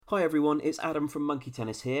Hi everyone, it's Adam from Monkey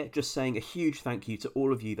Tennis here, just saying a huge thank you to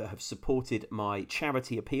all of you that have supported my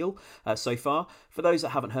charity appeal so far. For those that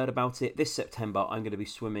haven't heard about it, this September I'm going to be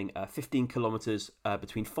swimming 15 kilometres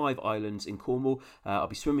between 5 islands in Cornwall. I'll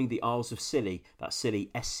be swimming the Isles of Scilly, that's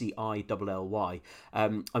Scilly, Scilly.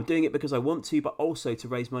 I'm doing it because I want to, but also to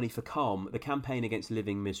raise money for Calm, the campaign against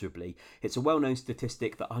living miserably. It's a well-known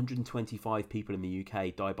statistic that 125 people in the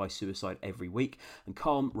UK die by suicide every week, and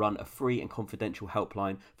Calm run a free and confidential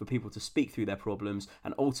helpline for people to speak through their problems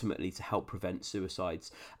and ultimately to help prevent suicides.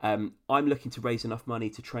 I'm looking to raise enough money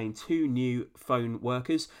to train 2 new phone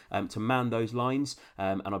workers to man those lines,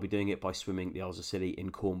 and I'll be doing it by swimming the Isles of Scilly in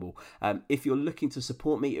Cornwall. If you're looking to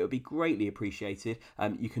support me, it would be greatly appreciated.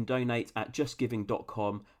 You can donate at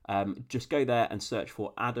justgiving.com. Just go there and search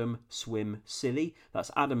for Adam Swim Scilly. That's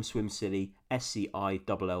Adam Swim Scilly, Scilly.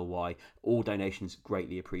 All donations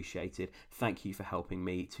greatly appreciated. Thank you for helping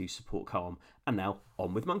me to support Calm. And now,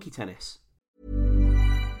 on with Monkey Tennis.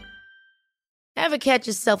 Ever catch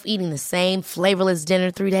yourself eating the same flavorless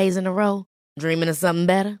dinner 3 days in a row? Dreaming of something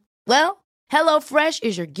better? Well, HelloFresh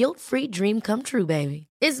is your guilt-free dream come true, baby.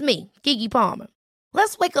 It's me, Keke Palmer.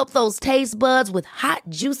 Let's wake up those taste buds with hot,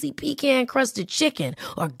 juicy pecan-crusted chicken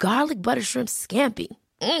or garlic butter shrimp scampi.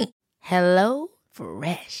 Hello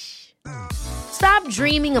Fresh. Stop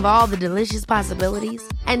dreaming of all the delicious possibilities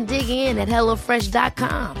and dig in at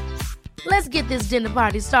HelloFresh.com. Let's get this dinner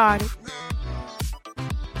party started.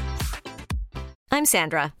 I'm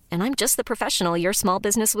Sandra, and I'm just the professional your small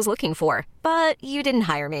business was looking for. But you didn't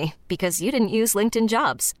hire me because you didn't use LinkedIn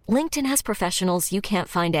Jobs. LinkedIn has professionals you can't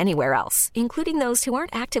find anywhere else, including those who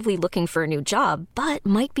aren't actively looking for a new job, but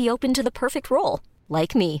might be open to the perfect role,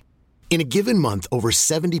 like me. In a given month, over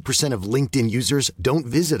 70% of LinkedIn users don't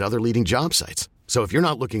visit other leading job sites. So if you're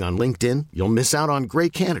not looking on LinkedIn, you'll miss out on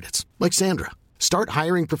great candidates like Sandra. Start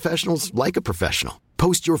hiring professionals like a professional.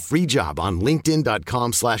 Post your free job on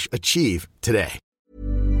linkedin.com/achieve today.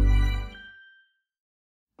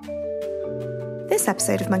 This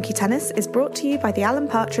episode of Monkey Tennis is brought to you by the Alan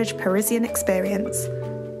Partridge Parisian Experience.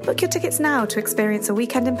 Book your tickets now to experience a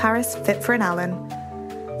weekend in Paris fit for an Alan.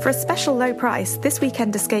 For a special low price, this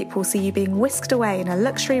weekend escape will see you being whisked away in a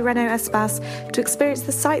luxury Renault Espace to experience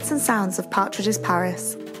the sights and sounds of Partridge's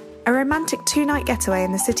Paris. A romantic 2-night getaway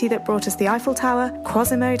in the city that brought us the Eiffel Tower,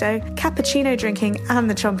 Quasimodo, cappuccino drinking and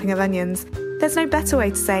the chomping of onions. There's no better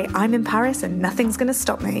way to say I'm in Paris and nothing's going to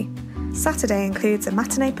stop me. Saturday includes a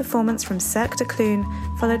matinee performance from Cirque de Clune,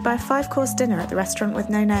 followed by a 5-course dinner at the restaurant with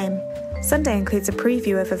no name. Sunday includes a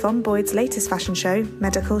preview of Yvonne Boyd's latest fashion show,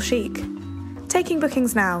 Medical Chic. Taking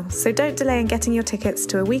bookings now, so don't delay in getting your tickets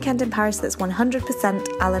to a weekend in Paris that's 100%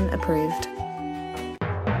 Alan approved.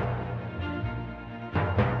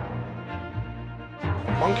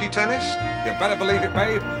 Monkey tennis? You better believe it,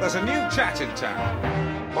 babe. There's a new chat in town.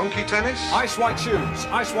 Monkey tennis? Ice white shoes,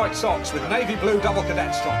 ice white socks with navy blue double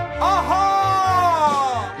cadet strap.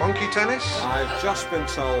 Aha! Monkey tennis? I've just been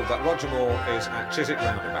told that Roger Moore is at Chiswick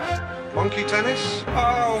Roundabout. Monkey tennis?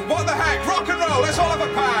 Oh, what the heck? Rock and roll, let's all have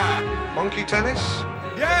a pair. Monkey tennis?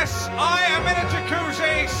 Yes, I am in a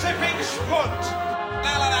jacuzzi sipping spunt.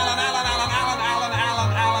 Alan.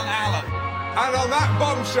 And on that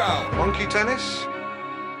bombshell. Monkey tennis?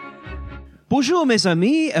 Bonjour mes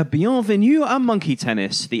amis, bienvenue à Monkey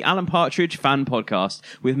Tennis, the Alan Partridge fan podcast,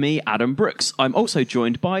 with me, Adam Brooks. I'm also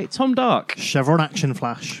joined by Tom Dark, Chevron Action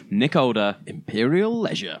Flash, Nick Older, Imperial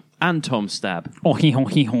Leisure, and Tom Stab. Oh, hee hon,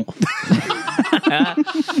 hee hon.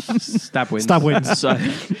 Stab wins. Stab wins. So,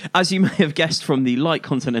 as you may have guessed from the light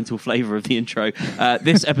continental flavour of the intro,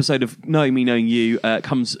 this episode of Knowing Me, Knowing You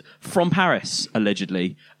comes from Paris,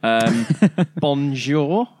 allegedly.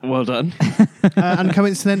 Bonjour. Well done. And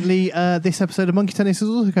coincidentally, this episode of Monkey Tennis is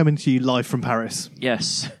also coming to you live from Paris.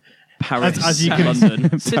 Yes. Paris, as you can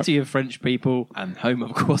London, city of French people, and home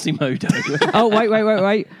of Quasimodo. Oh,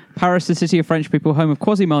 wait. Paris, the city of French people, home of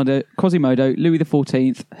Quasimodo, Louis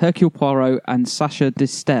XIV, Hercule Poirot, and Sacha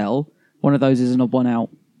Distel. One of those is an odd one out.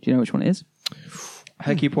 Do you know which one it is?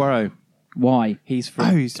 Hercule Poirot. Why? He's from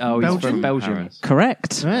Belgium. Paris.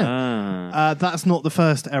 Correct. Yeah. That's not the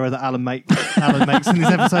first error that Alan makes in this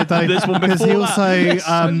episode, though. There's one because he also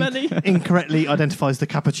so incorrectly identifies the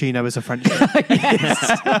cappuccino as a French drink.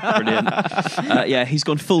 Brilliant. He's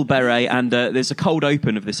gone full beret, and there's a cold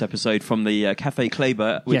open of this episode from the Café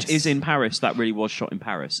Kleber, which is in Paris. That really was shot in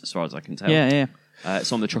Paris, as far as I can tell. Yeah.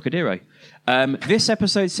 It's on the Trocadero. This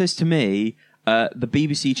episode says to me, the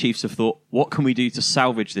BBC chiefs have thought, what can we do to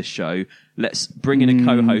salvage this show? let's bring in a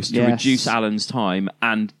co-host to yes. reduce Alan's time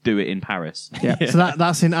and do it in Paris. Yeah. So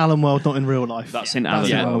that's in Alan World, not in real life. That's in Alan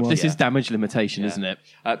Yeah. World. This is damage limitation, isn't it?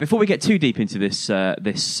 Before we get too deep into this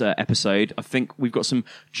episode, I think we've got some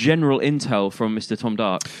general intel from Mr. Tom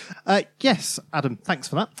Dark. Yes, Adam, thanks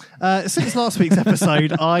for that. Since last week's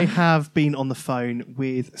episode, I have been on the phone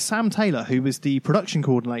with Sam Taylor, who was the production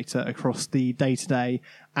coordinator across the Day-to-Day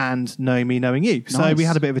and Know Me Knowing You. So Nice. we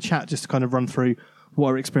had a bit of a chat just to kind of run through what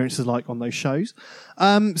our experience is like on those shows. For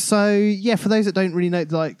those that don't really know,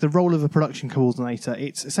 like the role of a production coordinator,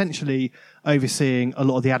 it's essentially overseeing a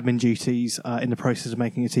lot of the admin duties in the process of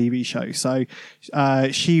making a TV show. So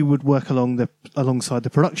she would work alongside the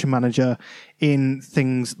production manager in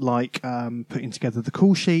things like putting together the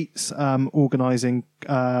call sheets, organising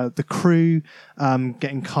the crew,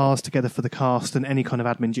 getting cars together for the cast, and any kind of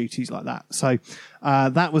admin duties like that. So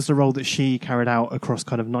that was the role that she carried out across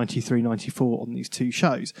kind of 93, 94 on these two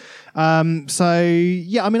shows.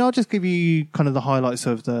 I'll just give you kind of the highlights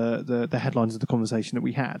of the headlines of the conversation that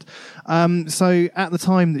we had. So at the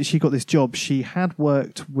time that she got this job, she had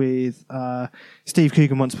worked with Steve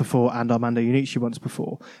Coogan once before and Armando Iannucci once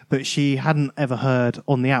before, but she hadn't ever heard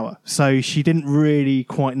On the Hour. So she didn't really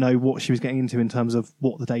quite know what she was getting into in terms of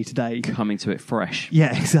what the day-to-day... Coming to it fresh.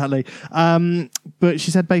 Yeah, exactly. But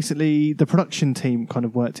she said basically the production team kind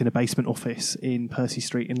of worked in a basement office in Percy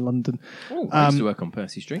Street in London. I used to work on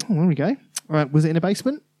Percy Street. Oh, there we go. Right, was it in a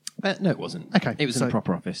basement? No, it wasn't. Okay, it was in a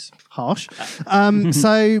proper office. Harsh.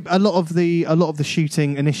 So a lot of the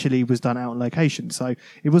shooting initially was done out on location. So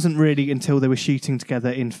it wasn't really until they were shooting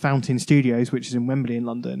together in Fountain Studios, which is in Wembley in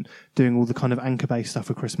London, doing all the kind of anchor-based stuff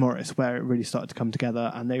with Chris Morris, where it really started to come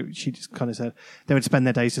together. And she just kind of said they would spend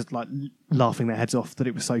their days just like laughing their heads off that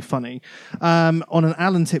it was so funny. On an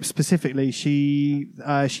Alan tip specifically, she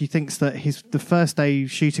thinks that the first day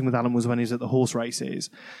shooting with Alan was when he was at the horse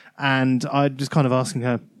races, and I just kind of asking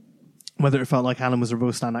her whether it felt like Alan was a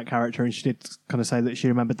real standout character, and she did kind of say that she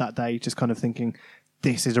remembered that day just kind of thinking,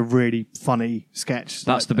 this is a really funny sketch.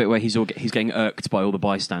 That's the bit where he's getting irked by all the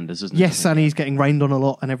bystanders, isn't it? Yes, and he's getting rained on a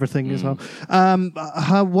lot and everything as well.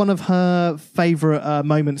 One of her favourite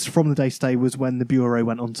moments from the Day-to-Day was when the Bureau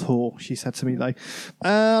went on tour, she said to me though.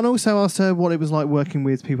 And also asked her what it was like working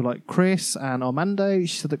with people like Chris and Armando.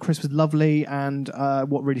 She said that Chris was lovely, and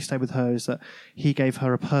what really stayed with her is that he gave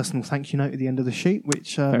her a personal thank you note at the end of the shoot,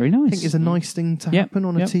 which Very nice. I think is a nice thing to happen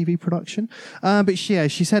on a TV production. But she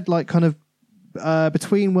said like kind of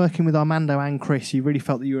between working with Armando and Chris, you really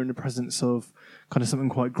felt that you were in the presence of kind of something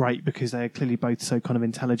quite great, because they are clearly both so kind of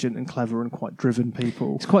intelligent and clever and quite driven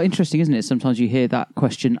people. It's quite interesting, isn't it? Sometimes you hear that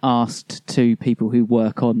question asked to people who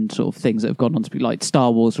work on sort of things that have gone on to be like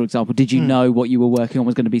Star Wars, for example. Did you know what you were working on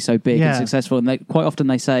was going to be so big and successful? And quite often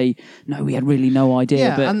they say, no, we had really no idea.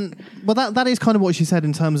 Yeah, but and that is kind of what she said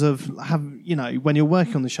in terms of when you're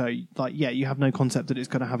working on the show, like, you have no concept that it's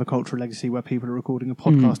going to have a cultural legacy where people are recording a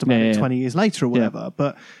podcast about it 20 years later or whatever.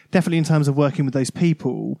 But definitely in terms of working with those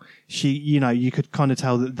people, you could kind of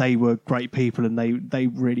tell that they were great people, and they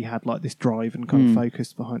really had like this drive and kind of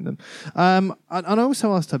focus behind them. And I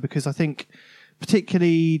also asked her, because I think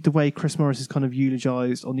particularly the way Chris Morris is kind of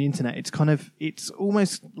eulogized on the internet, it's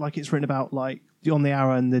almost like it's written about like On the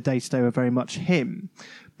Hour and the Day-to-Day were very much him.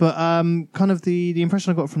 But kind of the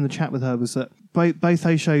impression I got from the chat with her was that both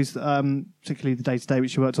those shows, particularly the Day-to-Day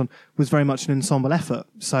which she worked on, was very much an ensemble effort.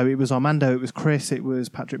 So it was Armando, it was Chris, it was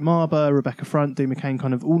Patrick Marber, Rebecca Front, Dean McCain,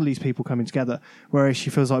 kind of all these people coming together, whereas she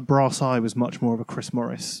feels like Brass Eye was much more of a Chris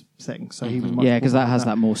Morris thing. So he was much because that has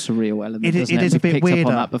that more surreal element. It is a We've bit picked weirder. up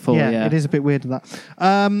on that before. Yeah, it is a bit weird that.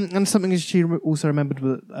 And something as she also remembered,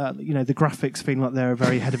 the graphics feeling like they're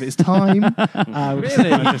very ahead of its time. Really?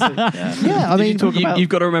 Yeah, I mean, You've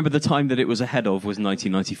got to remember the time that it was ahead of was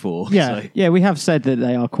 1994. Yeah. So. Yeah, we have said that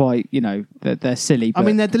they are quite, that they're silly. But I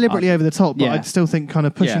mean, they're deliberately over the top, but yeah. I'd still think kind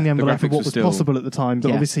of pushing the the envelope of graphics what were was still- possible at the time. But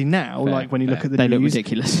Yeah. obviously now, Fair, like when you look fair. at the they look news,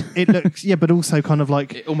 ridiculous. it looks, but also kind of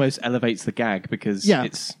like It almost elevates the gag because Yeah.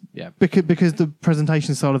 it's because the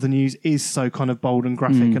presentation style of the news is so kind of bold and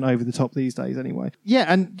graphic and over the top these days anyway.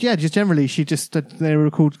 Just generally they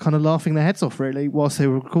were called kind of laughing their heads off really whilst they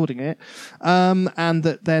were recording it. And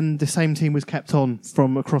that then the same team was kept on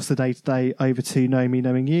from across the Day-to-Day over to Know Me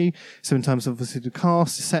Knowing You. So in terms of obviously the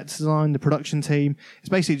cast, the set design, the production team, it's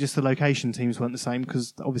basically just the location teams weren't the same,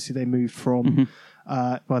 because obviously they moved from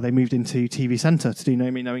they moved into TV Centre to do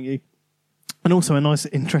Know Me Knowing You. And also a nice,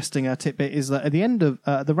 interesting tidbit is that at the end of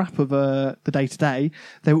the wrap of the day-to-day,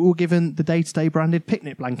 they were all given the day-to-day branded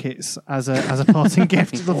picnic blankets as a parting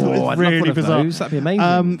gift. I thought it was really bizarre. That'd be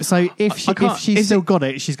amazing. So if she's still got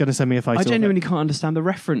it, she's going to send me a photo. I genuinely can't understand the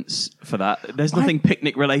reference for that. There's nothing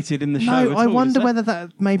picnic related in the show. No, I wonder whether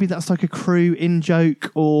that's like a crew in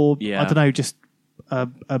joke or I don't know, just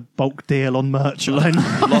a bulk deal on merch. I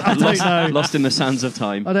don't know. Lost in the sands of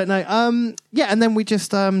time. I don't know. And then we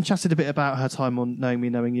just chatted a bit about her time on Knowing Me,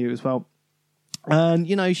 Knowing You as well. And,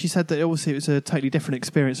 she said that obviously it was a totally different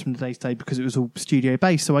experience from the day-to-day because it was all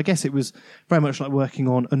studio-based. So I guess it was very much like working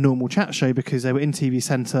on a normal chat show because they were in TV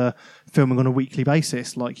Centre filming on a weekly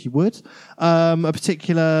basis like you would. A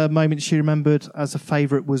particular moment she remembered as a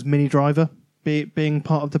favourite was Minnie Driver being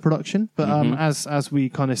part of the production. But as we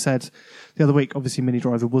kind of said the other week, obviously Minnie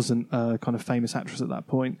Driver wasn't a kind of famous actress at that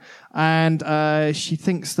point. And she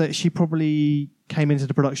thinks that she probably came into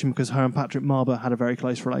the production because her and Patrick Marber had a very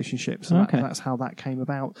close relationship. So that's how that came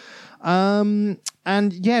about. We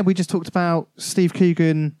just talked about Steve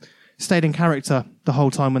Coogan stayed in character the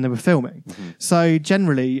whole time when they were filming. So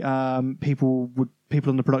generally, people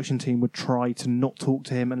on the production team would try to not talk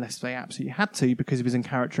to him unless they absolutely had to because he was in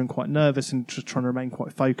character and quite nervous and just trying to remain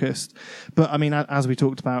quite focused. But I mean, as we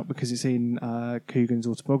talked about, because it's in Coogan's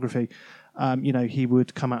autobiography, he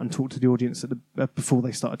would come out and talk to the audience before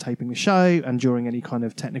they started taping the show and during any kind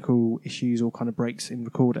of technical issues or kind of breaks in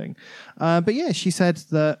recording. She said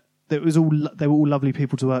that they were all lovely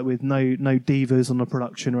people to work with, no divas on the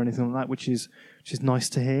production or anything like that, which is nice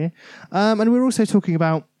to hear. And we were also talking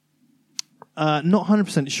about not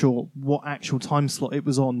 100% sure what actual time slot it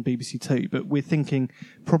was on BBC Two, but we're thinking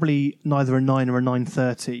probably neither a 9 or a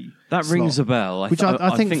 9:30. That slot, rings a bell. Which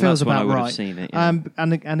I think feels that's about when I would right. have seen it, yeah.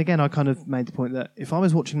 And again, I kind of made the point that if I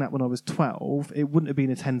was watching that when I was 12, it wouldn't have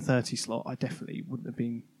been a 10:30 slot. I definitely wouldn't have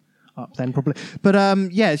been up then, probably. But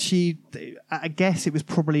I guess it was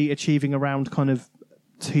probably achieving around kind of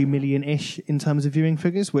 2 million-ish in terms of viewing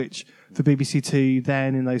figures, which for BBC Two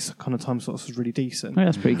then in those kind of time slots was really decent. Oh,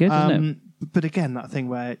 that's pretty good, isn't it? But again, that thing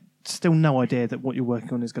where still no idea that what you're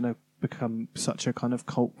working on is going to become such a kind of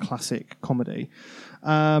cult classic comedy.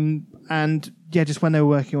 Just when they were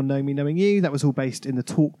working on Knowing Me, Knowing You, that was all based in the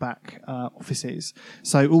Talkback offices.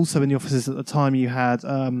 So also in the offices at the time you had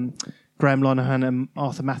Graham Linehan and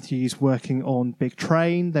Arthur Matthews working on Big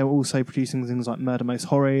Train. They were also producing things like Murder Most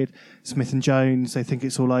Horrid, Smith and Jones, They Think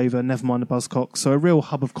It's All Over, Nevermind the Buzzcocks. So a real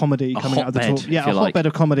hub of comedy coming out of the talk. Yeah, a hotbed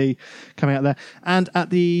of comedy coming out there. And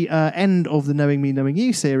at the end of the Knowing Me, Knowing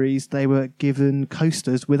You series, they were given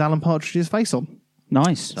coasters with Alan Partridge's face on.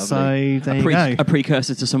 Nice. Lovely. So there you go. A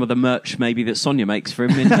precursor to some of the merch maybe that Sonia makes for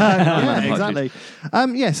him. Exactly.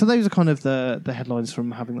 So those are kind of the headlines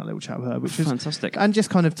from having that little chat with her, which is fantastic. And just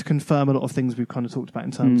kind of to confirm a lot of things we've kind of talked about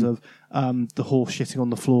in terms of the horse shitting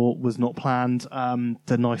on the floor was not planned.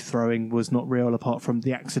 The knife throwing was not real, apart from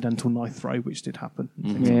the accidental knife throw, which did happen.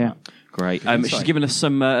 Yeah. Great. She's given us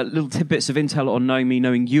some little tidbits of intel on Knowing Me,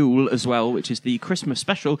 Knowing Yule as well, which is the Christmas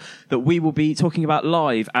special that we will be talking about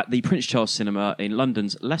live at the Prince Charles Cinema in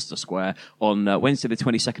London's Leicester Square on Wednesday the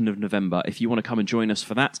 22nd of November. If you want to come and join us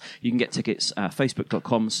for that, you can get tickets at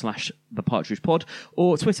facebook.com/thepartridgepod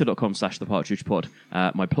or twitter.com/thepartridgepod.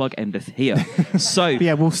 My plug endeth here. So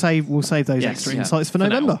yeah, we'll save those extra insights for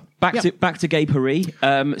November. Back to Gay Paris.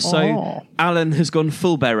 Alan has gone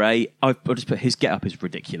full beret. I'll just put his get up is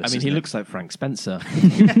ridiculous. I mean, he looks like Frank Spencer.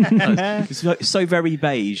 It's so very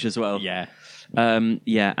beige as well. Yeah. And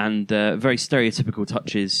very stereotypical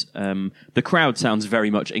touches. The crowd sounds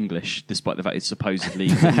very much English, despite the fact it's supposedly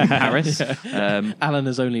in Paris. Alan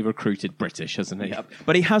has only recruited British, hasn't he? Yeah.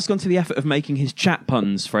 But he has gone to the effort of making his chat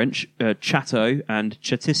puns French, chateau and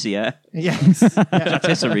chatissiere. Yes.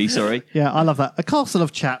 Chatisserie, sorry. Yeah, I love that. A castle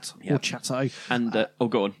of chat or chateau. And,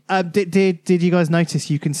 go on. Did you guys notice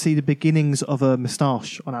you can see the beginnings of a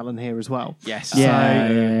moustache on Alan here as well? Yes.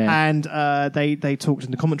 And they talked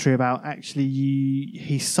in the commentary about actually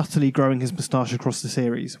he's subtly growing his moustache across the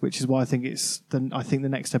series, which is why I think the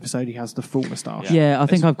next episode he has the full moustache. Yeah, I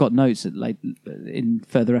think I've got notes in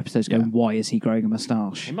further episodes going, why is he growing a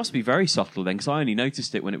moustache? It must be very subtle then, because I only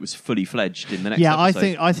noticed it when it was fully fledged in the next episode.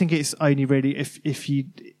 Yeah, I think it's only really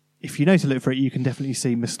if you know to look for it, you can definitely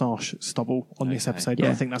see moustache stubble on this episode. But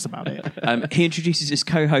I think that's about it. He introduces his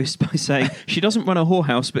co-host by saying she doesn't run a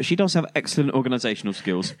whorehouse, but she does have excellent organisational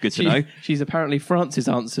skills. Good to know. She's apparently France's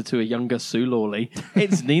answer to a younger Sue Lawley.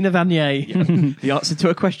 It's Nina Vanier. The answer to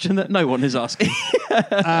a question that no one is asking.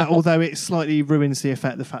 Although it slightly ruins the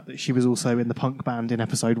fact that she was also in the punk band in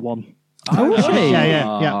episode 1. Oh, is she?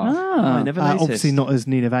 Yeah. I never noticed. Obviously not as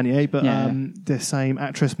Nina Vanier, but the same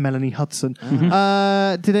actress, Melanie Hudson.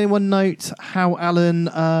 Did anyone note how Alan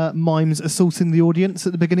mimes assaulting the audience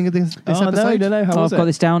at the beginning of this episode? No. How was I've got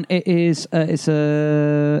this down. It is. It's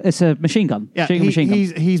a machine gun. Yeah, machine gun.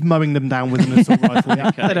 he's mowing them down with an assault rifle.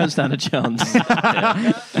 Yeah. They don't stand a chance.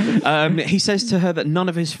 He says to her that none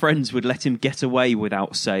of his friends would let him get away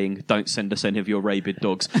without saying, "Don't send us any of your rabid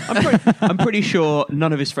dogs." I'm pretty sure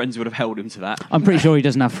none of his friends would have held him to that. I'm pretty sure he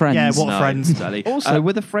doesn't have friends. Yeah, what friends? Exactly. Also,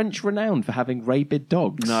 were the French renowned for having rabid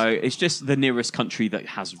dogs? No, it's just the nearest country that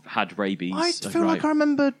has had rabies. I feel like I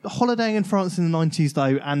remember holidaying in France in the 90s,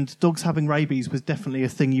 though, and dogs having rabies was definitely a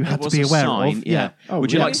thing you had to be aware of. Yeah.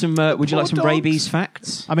 Would you like some rabies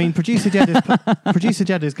facts? I mean, producer Jed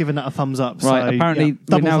has given that a thumbs up. Right, So, apparently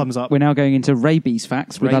double thumbs up. we're now going into rabies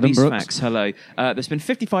facts with Adam Rabies Brooks. facts, hello. There's been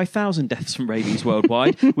 55,000 deaths from rabies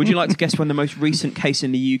worldwide. Would you like to guess when the most recent case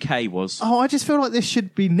in the UK was? Oh, I just feel like this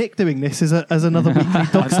should be Nick doing this as another weekly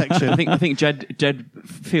dog section. I think Jed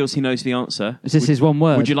feels he knows the answer. Is this his one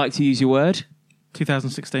word? Would you like to use your word?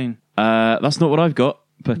 2016. That's not what I've got.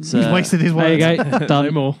 But He's wasted his There words. you go. Done.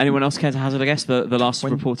 No more. anyone else care to hazard a guess? The last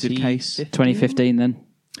reported case 2015 then.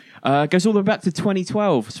 goes all the way back to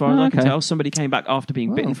 2012. As far as I can okay. tell, somebody came back after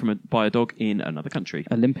being bitten by a dog in another country.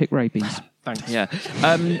 Olympic rabies. Thanks. Yeah.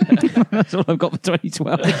 That's all I've got for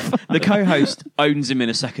 2012. The co-host owns him in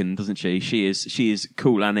a second, doesn't she? She is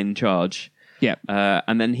cool and in charge. Yeah.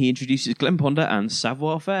 And then he introduces Glenn Ponder and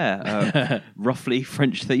Savoir Faire, roughly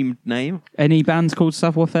French-themed name. Any bands called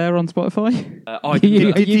Savoir Faire on Spotify? Did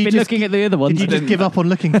You've been looking at the other ones. Did you just give up on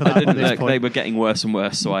looking for that at this point? They were getting worse and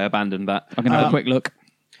worse, so I abandoned that. I'm going to have a quick look.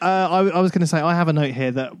 I was going to say, I have a note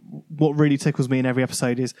here that what really tickles me in every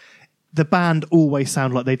episode is the band always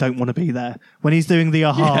sound like they don't want to be there. When he's doing the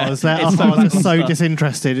ahas, their ahas are so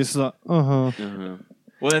disinterested. It's like, Well,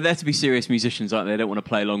 they're there to be serious musicians, aren't they? They don't want to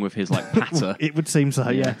play along with his patter. It would seem so,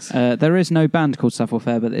 yes. There is no band called Savoir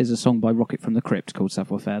Faire, but there is a song by Rocket from the Crypt called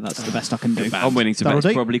Savoir Faire. That's the best I can do. I'm willing to bet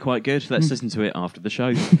it's probably quite good. Let's listen to it after the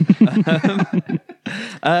show.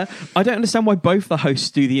 I don't understand why both the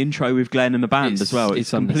hosts do the intro with Glenn and the band as well.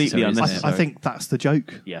 It's completely unnecessary. I think that's the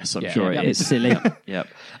joke. Yes, I'm sure it is. It's silly. Yep.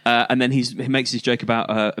 And then he makes his joke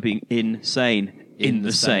about being insane. In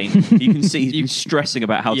the sane. You can see he's been stressing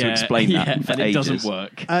about how to explain that for and ages. it doesn't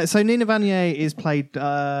work. So Nina Vanier is played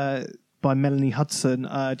by Melanie Hudson.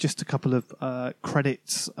 Just a couple of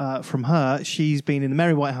credits from her. She's been in the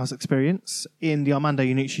Mary Whitehouse Experience, in the Armando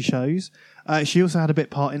Iannucci shows. She also had a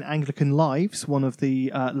bit part in Anglican Lives, one of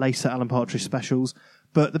the later Alan Partridge specials.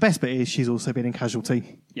 But the best bit is she's also been in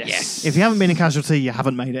Casualty. Yes. If you haven't been in Casualty, you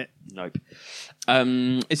haven't made it. Nope.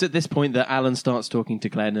 It's at this point that Alan starts talking to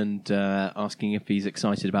Glenn and asking if he's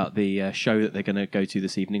excited about the show that they're going to go to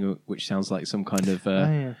this evening, which sounds like some kind of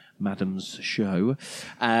Madam's show.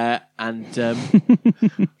 What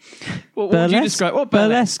would you describe? What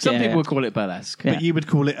burlesque? Some people would call it burlesque, but you would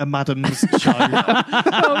call it a Madam's show.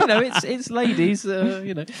 Well, it's ladies,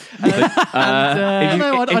 I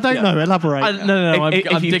don't know. Elaborate.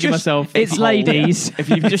 I'm digging myself. It's ladies. If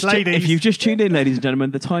you've just tuned in, ladies and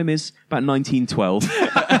gentlemen, the time is about 1912.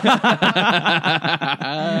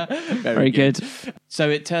 Very good. So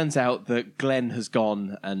it turns out that Glenn has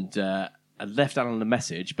gone and left Alan a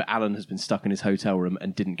message, but Alan has been stuck in his hotel room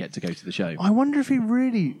and didn't get to go to the show. I wonder if he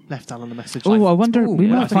really left Alan a message. Oh, I wonder. We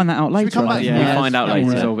might find that out later. We'll find out later.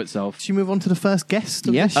 Resolve itself. Should we move on to the first guest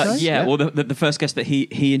of this show? Well, the first guest that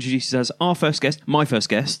he introduces as our first guest, my first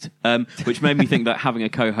guest, which made me think that having a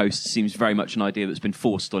co-host seems very much an idea that's been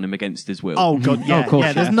forced on him against his will. Oh, God, yeah. Of course,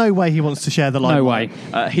 yeah, there's no way he wants to share the limelight.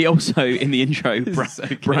 No way. He also, in the intro,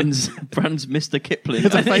 brands Mr. Kipling,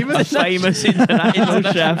 the famous international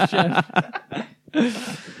chef.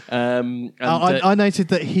 I noted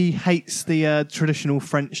that he hates the traditional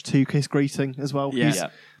French two-kiss greeting as well. Yeah.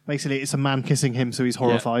 Basically, it's a man kissing him, so he's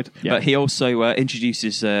horrified. Yeah. But he also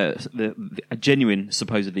introduces a genuine,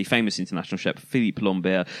 supposedly famous international chef, Philippe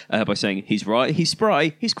Lambert, by saying he's right, he's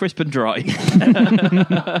spry, he's crisp and dry.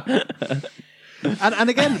 And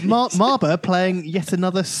again, Marber playing yet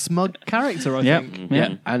another smug character, I think.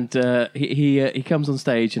 Yeah, and he comes on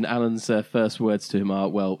stage, and Alan's first words to him are,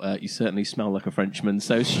 "Well, you certainly smell like a Frenchman."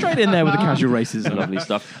 So straight in there with the casual racism, lovely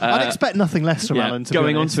stuff. I'd expect nothing less from Alan.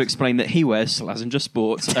 Going on to explain that he wears Slazenger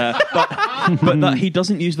Sports, but that he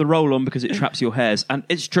doesn't use the roll-on because it traps your hairs, and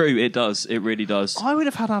it's true, it does, it really does. I would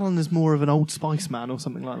have had Alan as more of an Old Spice man or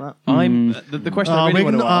something like that. The question I really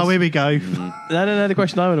want to ask. Oh, here we go. No. The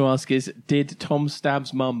question I want to ask is: did Tom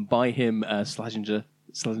Stab's mum buy him Slazenger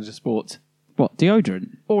Sport? What,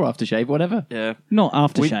 deodorant? or aftershave, whatever. Yeah. Not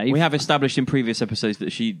aftershave. We have established in previous episodes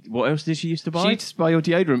that what else did she used to buy? She used to buy your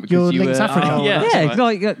deodorant because Your you Lynx were... Africa. Oh, yeah. Yeah,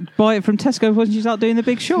 like buy it from Tesco when you start doing the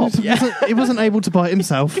big shop. He wasn't able to buy it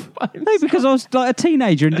himself. No, because I was like a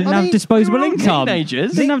teenager and didn't I have mean, disposable you're all income.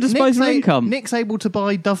 teenagers. Didn't have disposable income. Nick's able to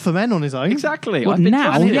buy Dove for Men on his own. Exactly. Well, I've been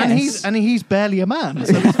now, trusting And, it. yes. he's barely a man,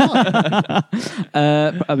 so it's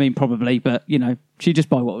fine. I mean, probably, but she just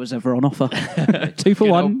buy what was ever on offer. 2 for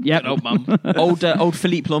 $1. Yep. Good old mum. Old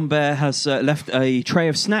Philippe Lambert has left a tray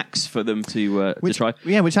of snacks for them to try.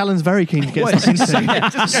 Yeah, which Alan's very keen to get stuck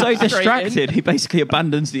into. So distracted, he basically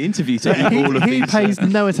abandons the interview to eat all of He these. pays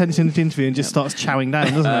no attention to the interview and just starts chowing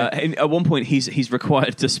down, doesn't he? At one point, he's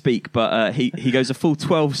required to speak, but he goes a full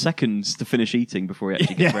 12 seconds to finish eating before he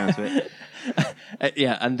actually gets around to it.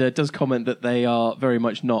 And does comment that they are very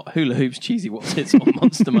much not hula hoops, cheesy Wotsits, or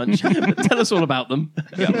Monster Munch. But tell us all about them.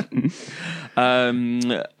 Yeah.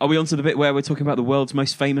 Are we on to the bit where we're talking about the world's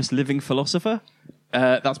most famous living philosopher?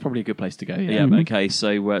 That's probably a good place to go. Yeah. Okay.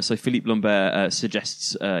 So Philippe Lambert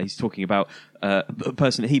suggests he's talking about a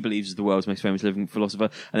person that he believes is the world's most famous living philosopher,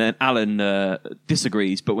 and then Alan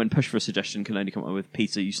disagrees, but when pushed for a suggestion, can only come up with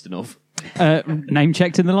Peter Ustinov. Name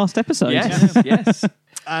checked in the last episode. Yes.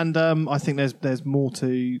 And I think there's more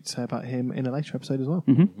to say about him in a later episode as well.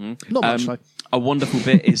 Not much, though. A wonderful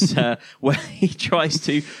bit is where he tries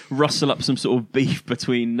to rustle up some sort of beef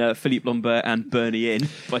between Philippe Lambert and Bernie Inn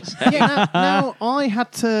by saying, Now, I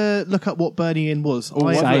had to look up what Bernie Inn was. I've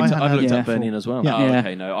looked up Bernie as well. Yeah. Oh, Yeah.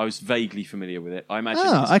 okay, no, I was vaguely familiar with it. I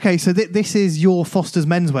imagine Okay, so this is your Foster's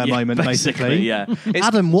menswear Yeah, moment, basically. yeah. It's-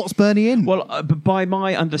 Adam, what's Bernie Inn? Well, by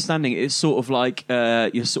my understanding, it's sort of like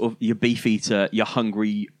your beef eater, your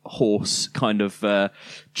hungry horse kind of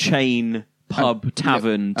chain pub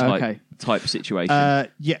tavern type situation.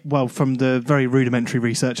 Well, from the very rudimentary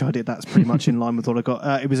research I did, that's pretty much in line with what I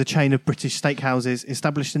got. It was a chain of British steakhouses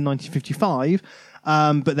established in 1955,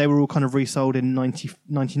 but they were all kind of resold in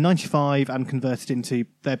 1995 and converted into,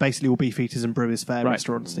 they're basically all beef eaters and brewers fare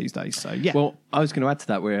restaurants these days. So, yeah. Well, I was going to add to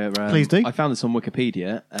that where Please do. I found this on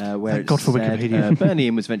Wikipedia where Thank it God for said, Wikipedia. Bernie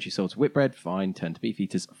Inn was eventually sold to Whitbread, fine, turned to beef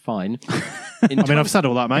eaters, fine. I've said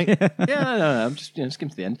all that, mate. No, I'm just skim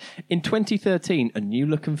to the end. In 2013, a new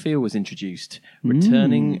look and feel was introduced,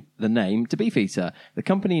 returning the name to Beefeater. The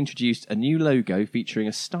company introduced a new logo featuring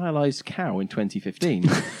a stylized cow in 2015.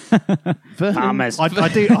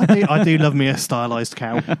 I do love me a stylised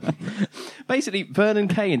cow. Basically, Vernon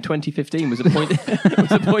Kay in 2015 was appointed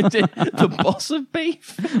the boss of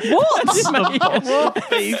beef. What? The boss of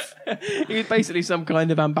beef. He was basically some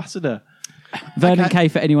kind of ambassador. Vernon Kay,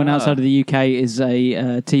 for anyone outside of the UK, is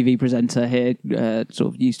a TV presenter here.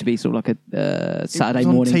 Sort of used to be sort of like a Saturday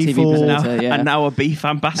morning T4. TV presenter. And now a beef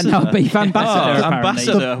ambassador. And now a beef ambassador, apparently.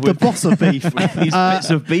 Ambassador The boss of beef. with these bits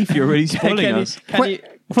of beef you're really spoiling us. Tray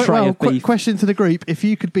of Quick beef. question to the group. If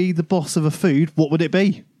you could be the boss of a food, what would it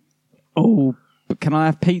be? Oh, but can I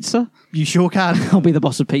have pizza? You sure can. I'll be the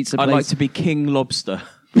boss of pizza, please. I'd like to be King Lobster.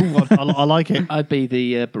 Ooh, I like it. I'd be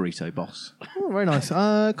the burrito boss. Oh, very nice.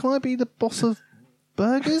 Can I be the boss of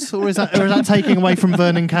burgers, or is that taking away from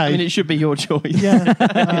Vernon Kay? I mean, it should be your choice.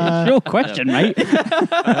 Yeah, Your question, mate.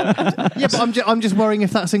 yeah, but I'm just worrying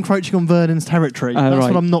if that's encroaching on Vernon's territory. That's right.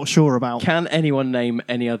 what I'm not sure about. Can anyone name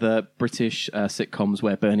any other British sitcoms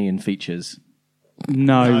where Bernie Inn features?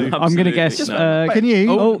 No, I'm going to absolutely guess. not. Can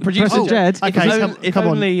you? Oh, producer Jed. Okay, If come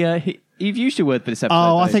on. only you've used your word for this episode.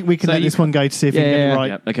 Oh, I though. think we can So let you this one go to see if you Yeah, can get yeah, it right.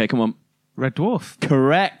 Yeah, okay, come on. Red Dwarf.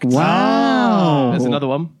 Correct. Wow. There's another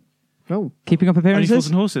one. Oh, Keeping Up Only Fools Appearances?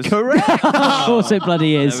 and Horses. Correct. Of course it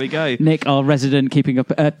bloody is. There we go. Nick, our resident Keeping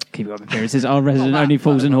Up Appearances, our resident Only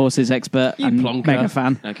Fools and Horses expert and plonker. mega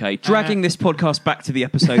fan. Okay, dragging this podcast back to the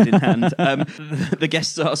episode in hand. The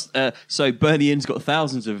guests asked, so Bernie Inn's got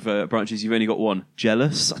thousands of branches, you've only got one.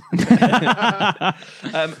 Jealous?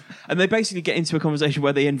 And they basically get into a conversation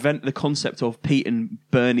where they invent the concept of Pete and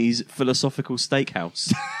Bernie's philosophical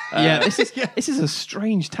steakhouse. Yeah, this is a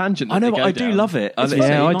strange tangent. I know, that but they go I do down. love it.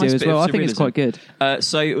 Yeah, I do as well. I think it's quite good.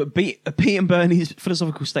 So Pete and Bernie's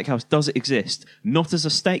philosophical steakhouse does exist, not as a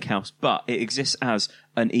steakhouse, but it exists as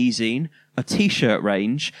an e-zine, a T-shirt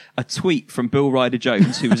range, a tweet from Bill Ryder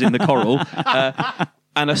Jones, who was in the Coral,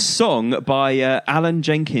 and a song by Alan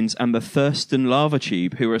Jenkins and the Thurston Lava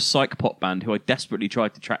Tube, who are a psych pop band who I desperately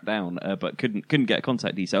tried to track down, but couldn't get a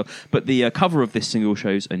contact detail. But the cover of this single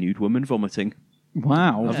shows a nude woman vomiting.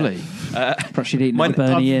 Wow. Lovely. Perhaps she'd eaten Mine- a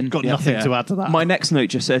Bernie I've in. got nothing to add to that. My next note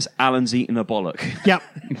just says Alan's eaten a bollock. Yep.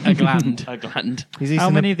 A gland. A gland. He's How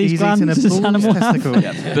eaten many of these he's eaten glands a does bull's animal have?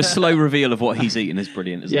 testicle. The slow reveal of what he's eaten is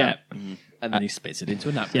brilliant, isn't Yeah. it? And then he spits it into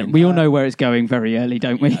a napkin. Yeah, we all know where it's going very early,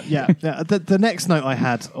 don't we? Yeah. The next note I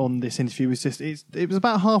had on this interview was just, it was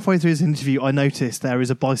about halfway through this interview, I noticed there is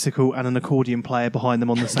a bicycle and an accordion player behind them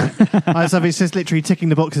on the set. So it's just literally ticking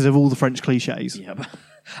the boxes of all the French cliches. Yep.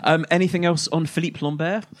 Anything else on Philippe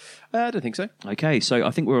Lambert? I don't think so. Okay, so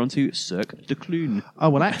I think we're on to Cirque de Clune. Oh,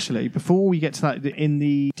 well, actually, before we get to that, in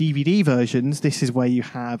the DVD versions, this is where you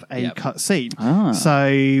have a cut scene.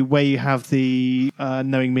 So where you have the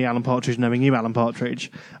Knowing Me, Alan Partridge, Knowing You, Alan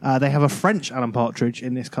Partridge, they have a French Alan Partridge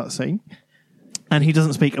in this cut scene. And he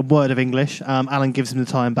doesn't speak a word of English. Alan gives him the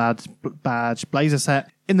time badge blazer set.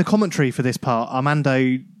 In the commentary for this part,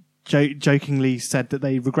 Armando jokingly said that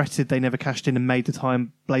they regretted they never cashed in and made the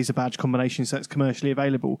time blazer badge combination so it's commercially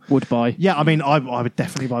available. Would buy. Yeah, I mean, I would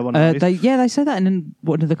definitely buy one of those. They said that in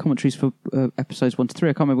one of the commentaries for episodes 1 to 3.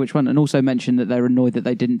 I can't remember which one. And also mentioned that they're annoyed that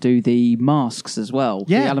they didn't do the masks as well.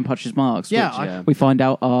 Yeah. The Alan Partridge masks, Yeah, which we find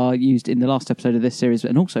out are used in the last episode of this series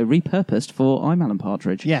and also repurposed for I'm Alan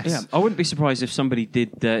Partridge. Yes. Yeah, I wouldn't be surprised if somebody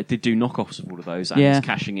did do knockoffs of all of those and is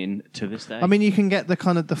cashing in to this day. I mean, you can get the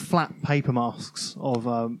kind of the flat paper masks of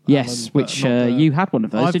yes, Alan, which you had one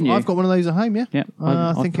of those, didn't you? I've got one of those at home, yeah. Yeah,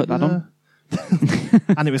 I I'll think put that on.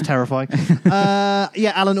 And it was terrifying.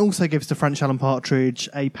 Alan also gives to French Alan Partridge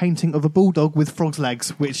a painting of a bulldog with frog's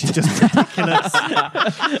legs, which is just ridiculous.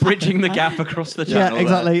 Bridging the gap across the channel. Yeah,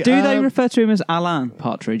 exactly. Do they refer to him as Alan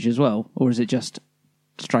Partridge as well? Or is it just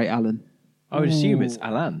straight Alan? I would assume it's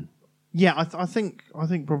Alan. Yeah, I think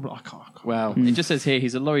probably. I can't. Well, it just says here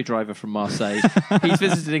he's a lorry driver from Marseille. He's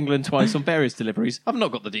visited England twice on various deliveries. I've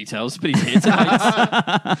not got the details, but he's here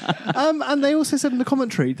tonight. And they also said in the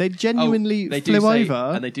commentary they genuinely flew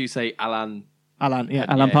over, and they do say Alan.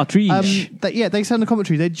 Alan Partridge. They said in the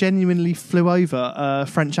commentary they genuinely flew over a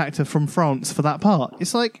French actor from France for that part.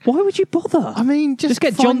 It's like, why would you bother? I mean, just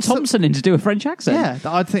get John Thompson in to do a French accent.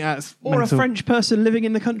 Yeah, I think that's or mental. a French person living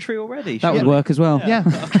in the country already. That would work as well. Yeah,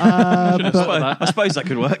 I suppose that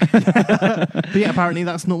could work. But yeah, apparently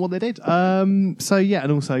that's not what they did. So yeah,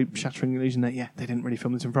 and also Shattering Illusion. They didn't really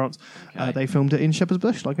film this in France. Okay. They filmed it in Shepherd's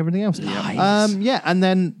Bush, like everything else. Nice. And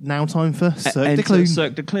then now time for Cirque de Clune.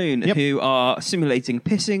 Cirque de Clune, who are simulating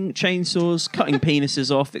pissing, chainsaws, cutting penises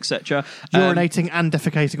off, etc. Urinating and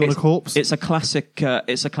defecating on a corpse. It's a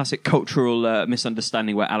classic cultural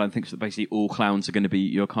misunderstanding where Alan thinks that basically all clowns are going to be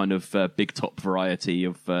your kind of big top variety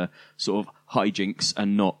of sort of hijinks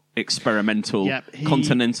and not experimental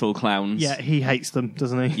continental clowns. Yeah, he hates them,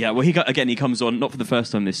 doesn't he? Yeah, well, he comes on, not for the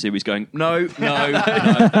first time this series, going, no,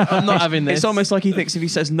 I'm not having this. It's almost like he thinks if he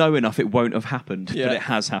says no enough, it won't have happened, but it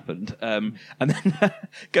has happened. And then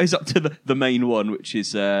goes up to the main one, which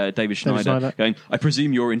is David Schneider, going, I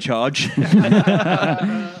presume you're in charge.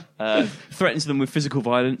 Threatens them with physical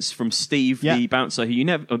violence from Steve, the bouncer, who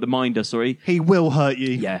the minder, sorry. He will hurt you.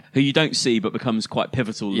 Yeah, who you don't see, but becomes quite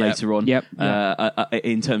pivotal later on.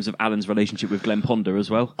 In terms of Alan's relationship with Glenn Ponder as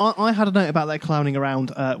well. I had a note about that clowning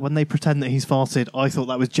around when they pretend that he's farted. I thought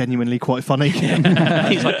that was genuinely quite funny.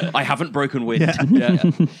 He's like, I haven't broken wind. Yeah.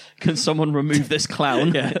 Can someone remove this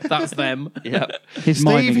clown? That's them. Yeah.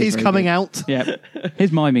 Steve, he's coming out. Yeah.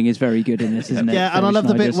 His miming is very good in this, isn't it? Yeah, and I love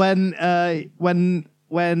the bit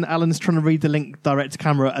when Alan's trying to read the link direct to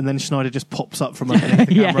camera and then Schneider just pops up from underneath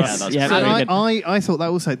the camera. I thought that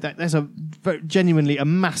also, there's genuinely a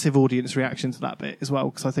massive audience reaction to that bit as well,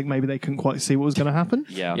 because I think maybe they couldn't quite see what was going to happen.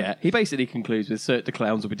 Yeah. He basically concludes with Cirque de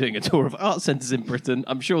Clowns will be doing a tour of art centres in Britain.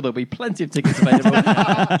 I'm sure there'll be plenty of tickets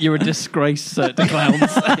available. You're a disgrace, Cirque de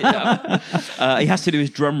Clowns. He has to do his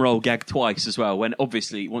drum roll gag twice as well, when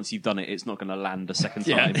obviously once you've done it, it's not going to land a second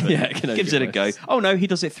time. But gives it a go. Oh no, he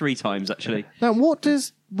does it 3 times actually. Now, what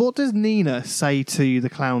does Nina say to the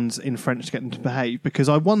clowns in French to get them to behave? Because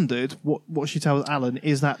I wondered what she tells Alan.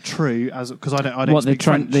 Is that true? Because I don't speak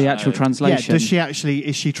French. The actual translation. Yeah,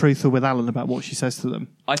 is she truthful with Alan about what she says to them?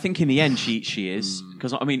 I think in the end she is,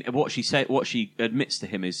 because I mean what she admits to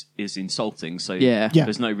him is insulting. So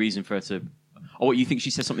there's no reason for her to. Or you think she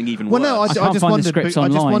says something even worse? Well, no, I just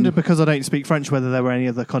wondered because I don't speak French whether there were any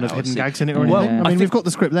other kind of hidden gags in it or anything. I mean, we've got the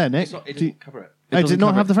script there, Nick. It didn't cover it. Did it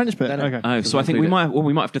not have the French bit? Okay. Oh, so I think we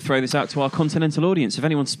might have to throw this out to our continental audience. If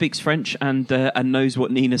anyone speaks French and knows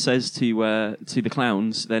what Nina says to the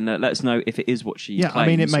clowns, then let us know if it is what she claims. I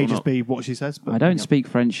mean, it may just be what she says. But I don't speak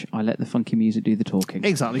French. I let the funky music do the talking.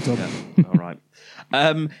 Exactly, Tom. All right.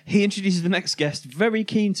 He introduces the next guest, very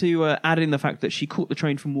keen to add in the fact that she caught the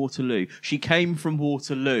train from Waterloo. She came from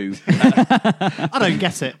Waterloo. I don't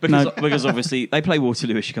get it. Because obviously they play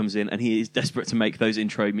Waterloo as she comes in, and he is desperate to make that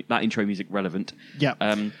intro music relevant. Yeah.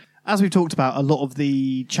 as we've talked about, a lot of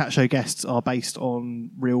the chat show guests are based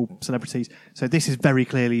on real celebrities. So this is very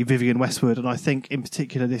clearly Vivienne Westwood, and I think in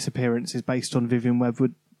particular this appearance is based on Vivienne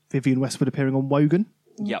Westwood appearing on Wogan.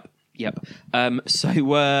 Yep. He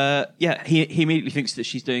immediately thinks that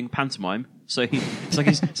she's doing pantomime. So it's like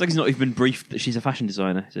he's not even been briefed that she's a fashion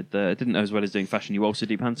designer. He said, didn't know as well as doing fashion, you also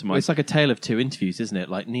do pantomime. Well, it's like a tale of two interviews, isn't it?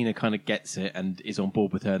 Like Nina kind of gets it and is on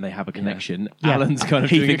board with her and they have a connection. Yeah. Alan's kind of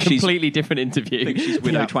doing a completely different interview. Thinks she's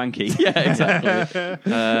Widow Twanky. Yeah,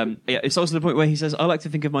 exactly. It's also the point where he says, I like to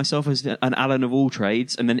think of myself as an Alan of all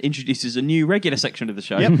trades, and then introduces a new regular section of the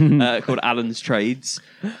show called Alan's Trades.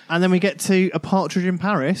 And then we get to A Partridge in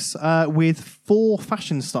Paris with 4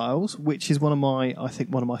 fashion styles, which is one of my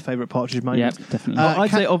favourite Partridge moments. Yeah, definitely. I'd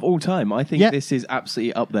say of all time, I think this is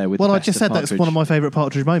absolutely up there with the Well, I best just of said Partridge. that's one of my favourite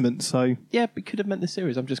Partridge moments, so... Yeah, but could have meant the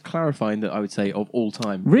series. I'm just clarifying that I would say of all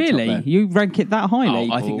time. Really? You rank it that highly?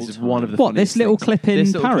 I think this is one of the What, this little clip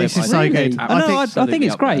in Paris? This is so good. I think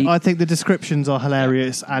it's great. I think the descriptions are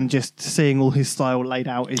hilarious, and just seeing all his style laid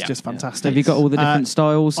out is just fantastic. Have you got all the different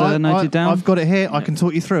styles noted down? I've got it here. I can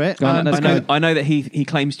talk you through it. I know that he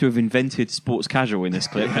claims to have invented sports casual in this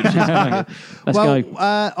clip. Which is Let's go.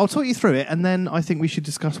 I'll talk you through it, and then I think we should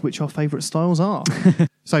discuss which our favourite styles are.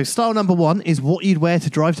 So, style number 1 is what you'd wear to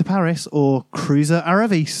drive to Paris or cruiser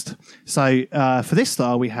Araviste. So, for this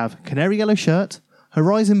style, we have canary yellow shirt,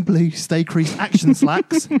 horizon blue stay crease action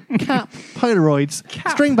slacks, cap, Polaroids,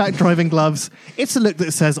 string back driving gloves. It's a look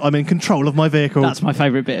that says I'm in control of my vehicle. That's my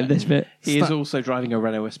favourite bit of this bit. He is also driving a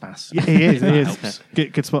Renault Espace. Yeah, he is.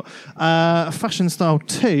 Good spot. Fashion style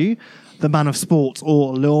 2, the man of sport,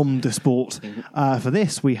 or l'homme de sport. For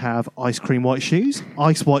this, we have ice cream white shoes,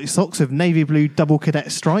 ice white socks with navy blue double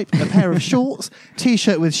cadet stripe, a pair of shorts,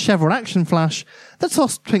 t-shirt with Chevron action flash, the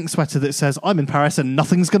tossed pink sweater that says I'm in Paris and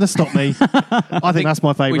nothing's going to stop me. I think that's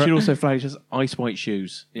my favourite. We should also flag just ice white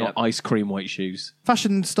shoes, not ice cream white shoes.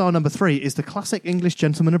 Fashion style number 3 is the classic English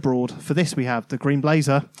gentleman abroad. For this, we have the green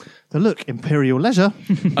blazer, the look imperial leisure,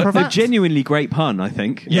 a genuinely great pun, I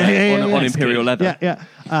think. On imperial leather. Yeah.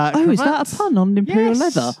 Is that a pun on imperial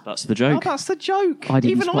leather? That's the joke. Oh, that's the joke.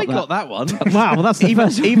 Even I got that one. Wow, well, that's the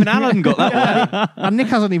first one. Even Alan got that one. And Nick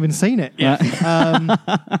hasn't even seen it.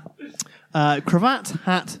 Cravat,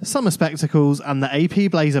 hat, summer spectacles, and the AP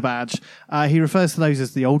Blazer badge. He refers to those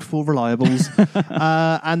as the old 4 reliables.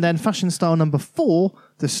 And then fashion style number 4,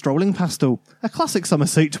 the strolling pastel, a classic summer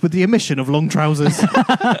suit with the omission of long trousers.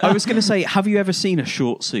 I was going to say, have you ever seen a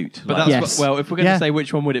short suit? But that's well, if we're going to say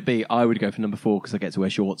which one would it be, I would go for number 4 because I get to wear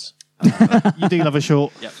shorts. You do love a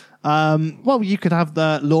short. Yep. Well, you could have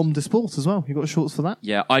the l'homme de sport as well. You got shorts for that?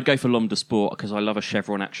 Yeah, I'd go for l'homme de sport because I love a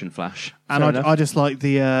Chevron action flash. And I just like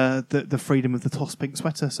the freedom of the tossed pink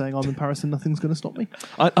sweater, saying I'm in Paris and nothing's going to stop me.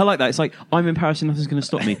 I like that. It's like, I'm in Paris and nothing's going to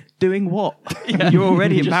stop me. Doing what? You're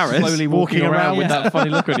already in Paris. Slowly walking around with that funny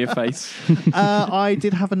look on your face. I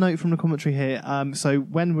did have a note from the commentary here. So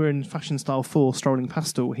when we're in fashion style 4, strolling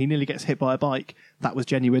pastel, he nearly gets hit by a bike. That was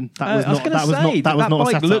genuine. That was not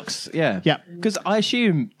a setup. Looks, because I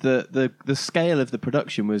assume the scale of the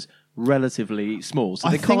production was relatively small, so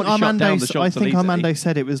they can't shut down the shots. I think Armando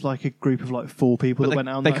said it was like a group of like 4 people that went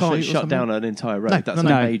out on that shoot. They can't shut down an entire road. No, That's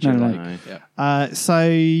no, major.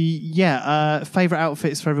 Favourite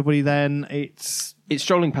outfits for everybody then. It's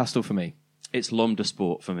strolling pastel for me. It's l'homme de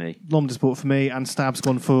sport for me. L'homme de sport for me, and Stab's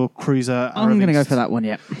gone for cruiser. I'm going to go for that one,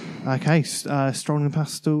 yeah. Okay, strolling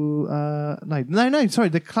pastel. Sorry,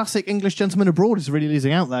 the classic English gentleman abroad is really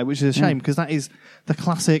losing out there, which is a shame because that is the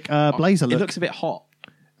classic blazer look. It looks a bit hot.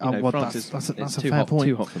 That's a fair hot, point.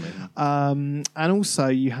 Too hot for me. And also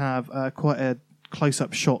you have quite a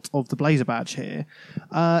close-up shot of the blazer badge here.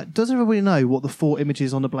 Does everybody know what the 4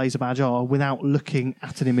 images on the blazer badge are without looking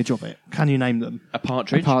at an image of it? Can you name them? A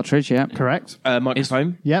partridge. A partridge, yeah. Correct.